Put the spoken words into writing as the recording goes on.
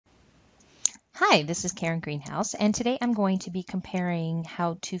Hi, this is Karen Greenhouse, and today I'm going to be comparing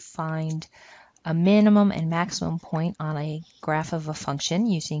how to find a minimum and maximum point on a graph of a function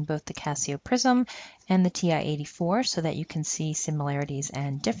using both the Casio Prizm and the TI-84 so that you can see similarities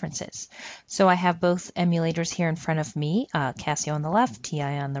and differences. So I have both emulators here in front of me, Casio on the left, TI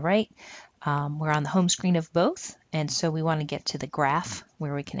on the right. We're on the home screen of both, and so we want to get to the graph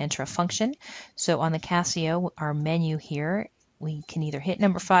where we can enter a function. So on the Casio, our menu here, we can either hit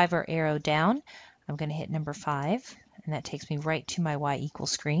number 5 or arrow down. I'm going to hit number 5, and that takes me right to my y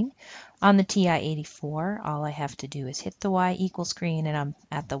equals screen. On the TI-84, all I have to do is hit the y equals screen, and I'm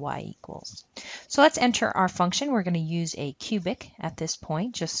at the y equals. So let's enter our function. We're going to use a cubic at this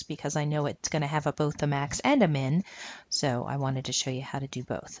point, just because I know it's going to have both a max and a min. So I wanted to show you how to do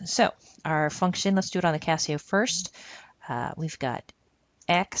both. So our function, let's do it on the Casio first. We've got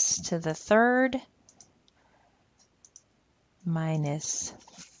x to the third minus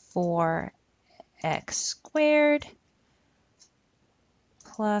 4x squared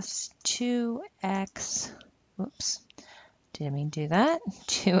plus 2x, whoops, didn't mean to do that,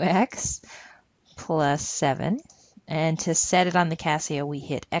 2x plus 7. And to set it on the Casio, we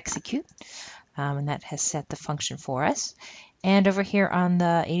hit execute, and that has set the function for us. And over here on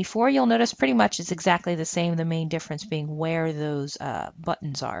the 84, you'll notice pretty much it's exactly the same, the main difference being where those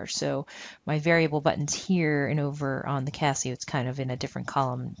buttons are. So my variable buttons here and over on the Casio, it's kind of in a different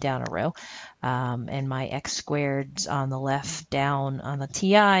column down a row. And my x squared's on the left down on the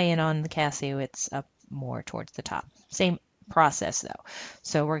TI, and on the Casio, it's up more towards the top. Same process though.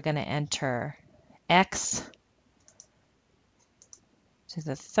 So we're going to enter x to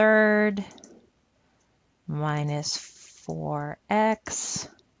the third minus 4x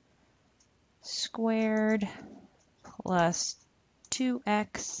squared plus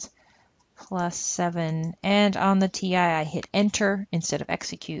 2x plus 7. And on the TI, I hit enter instead of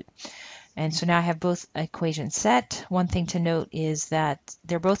execute. And so now I have both equations set. One thing to note is that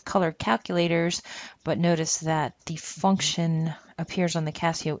they're both colored calculators, but notice that the function appears on the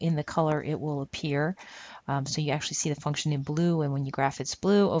Casio in the color it will appear. So you actually see the function in blue, and when you graph it's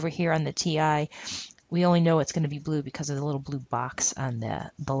blue. Over here on the TI, we only know it's going to be blue because of the little blue box on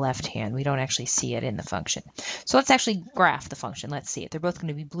the left hand. We don't actually see it in the function. So let's actually graph the function. Let's see it. They're both going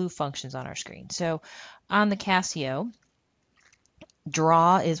to be blue functions on our screen. So on the Casio,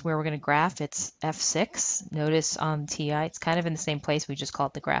 draw is where we're going to graph. It's F6. Notice on TI, it's kind of in the same place. We just call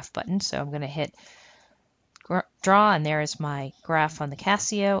it the graph button. So I'm going to hit draw, and there is my graph on the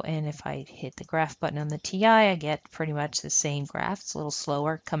Casio. And if I hit the graph button on the TI, I get pretty much the same graph. It's a little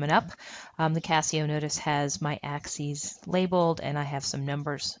slower coming up. The Casio, notice, has my axes labeled, and I have some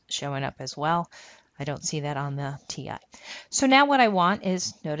numbers showing up as well. I don't see that on the TI. So now what I want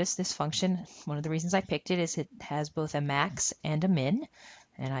is, notice this function, one of the reasons I picked it is it has both a max and a min,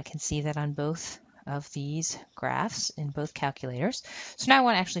 and I can see that on both of these graphs in both calculators. So now I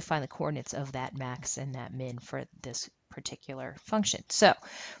want to actually find the coordinates of that max and that min for this particular function. So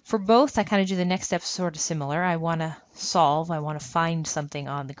for both, I kind of do the next step sort of similar. I want to solve, I want to find something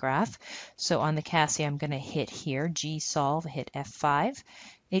on the graph. So on the Casio, I'm going to hit here, G solve, hit F5.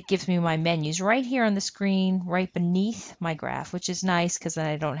 It gives me my menus right here on the screen, right beneath my graph, which is nice because then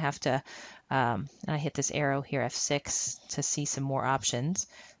I don't have to, and I hit this arrow here, F6, to see some more options.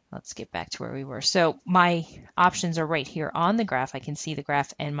 Let's get back to where we were. So my options are right here on the graph. I can see the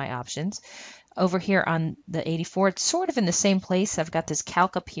graph and my options. Over here on the 84, it's sort of in the same place. I've got this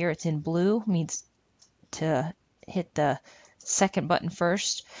calc up here. It's in blue, means to hit the second button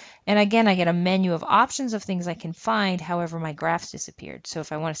first. And again, I get a menu of options of things I can find. However, my graph's disappeared. So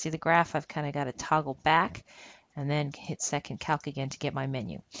if I want to see the graph, I've kind of got to toggle back and then hit second calc again to get my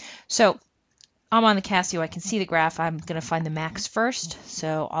menu. So I'm on the Casio, I can see the graph. I'm going to find the max first.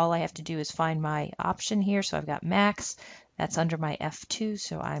 So all I have to do is find my option here. So I've got max, that's under my F2.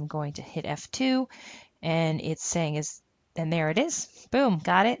 So I'm going to hit F2, and it's saying and there it is. Boom,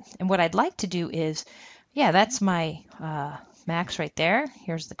 got it. And what I'd like to do is, yeah, that's my max right there.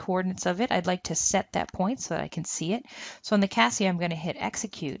 Here's the coordinates of it. I'd like to set that point so that I can see it. So on the Casio, I'm going to hit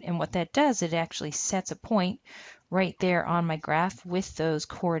execute. And what that does, it actually sets a point right there on my graph with those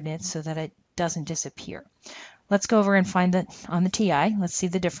coordinates so that it doesn't disappear. Let's go over and find that on the TI. Let's see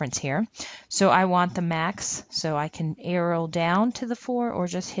the difference here. So I want the max, so I can arrow down to the 4 or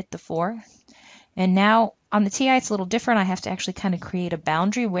just hit the 4. And now on the TI, it's a little different. I have to actually kind of create a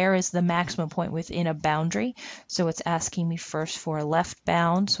boundary. Where is the maximum point within a boundary? So it's asking me first for a left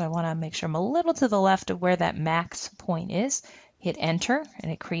bound. So I want to make sure I'm a little to the left of where that max point is. Hit enter,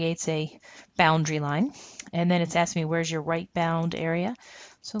 and it creates a boundary line. And then it's asking me, where's your right bound area?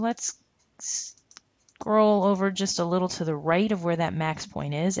 So let's scroll over just a little to the right of where that max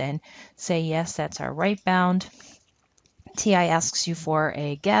point is and say, yes, that's our right bound. TI asks you for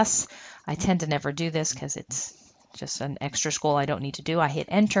a guess. I tend to never do this because it's just an extra scroll I don't need to do. I hit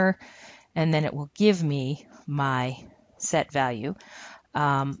enter, and then it will give me my set value.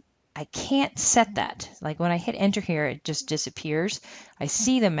 I can't set that. Like when I hit enter here, it just disappears. I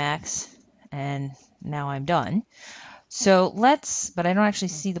see the max, and now I'm done. So but I don't actually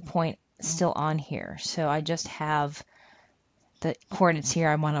see the point still on here. So I just have the coordinates here.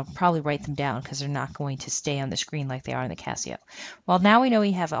 I want to probably write them down because they're not going to stay on the screen like they are in the Casio. Well, now we know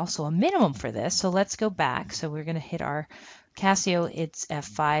we have also a minimum for this. So let's go back. So we're going to hit our Casio. It's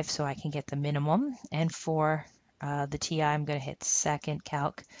F5 so I can get the minimum. And for the TI, I'm going to hit second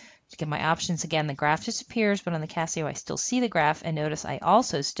calc to get my options. Again, the graph disappears, but on the Casio, I still see the graph. And notice I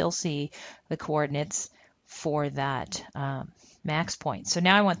also still see the coordinates for that max point. So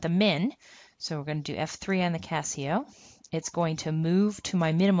now I want the min. So we're going to do F3 on the Casio. It's going to move to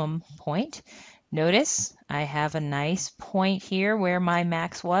my minimum point. Notice I have a nice point here where my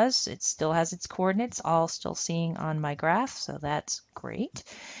max was. It still has its coordinates, all still seeing on my graph, so that's great.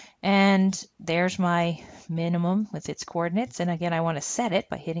 And there's my minimum with its coordinates. And again, I want to set it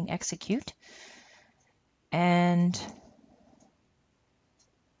by hitting execute. And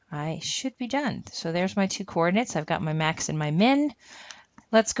I should be done. So there's my two coordinates. I've got my max and my min.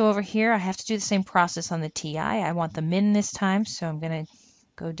 Let's go over here. I have to do the same process on the TI. I want the min this time, so I'm going to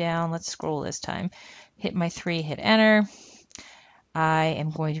go down. Let's scroll this time. Hit my 3, hit enter. I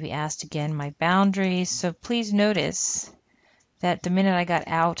am going to be asked again my boundaries. So please notice that the minute I got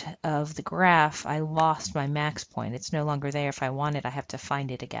out of the graph, I lost my max point. It's no longer there. If I want it, I have to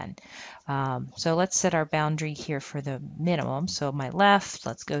find it again. So let's set our boundary here for the minimum. So my left,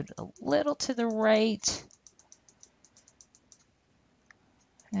 let's go a little to the right.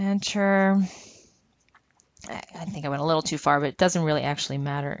 Enter. I think I went a little too far, but it doesn't really actually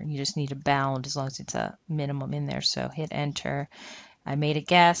matter. You just need a bound as long as it's a minimum in there. So hit enter. I made a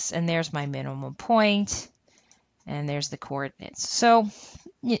guess, and there's my minimum point, and there's the coordinates. So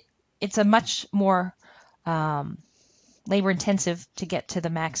it's a much more labor intensive to get to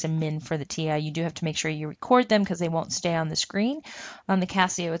the max and min for the TI. You do have to make sure you record them because they won't stay on the screen. On the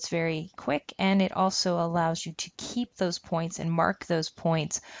Casio, it's very quick, and it also allows you to keep those points and mark those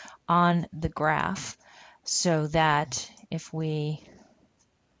points on the graph so that if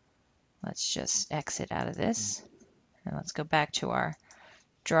let's just exit out of this, and let's go back to our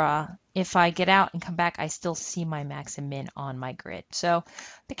draw. If I get out and come back, I still see my max and min on my grid. So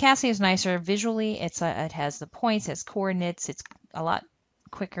the Casio is nicer visually. It has the points, it has coordinates. It's a lot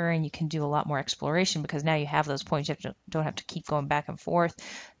quicker, and you can do a lot more exploration because now you have those points. You don't have to keep going back and forth.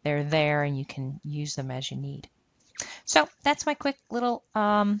 They're there, and you can use them as you need. So that's my quick little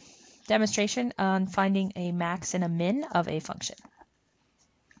demonstration on finding a max and a min of a function.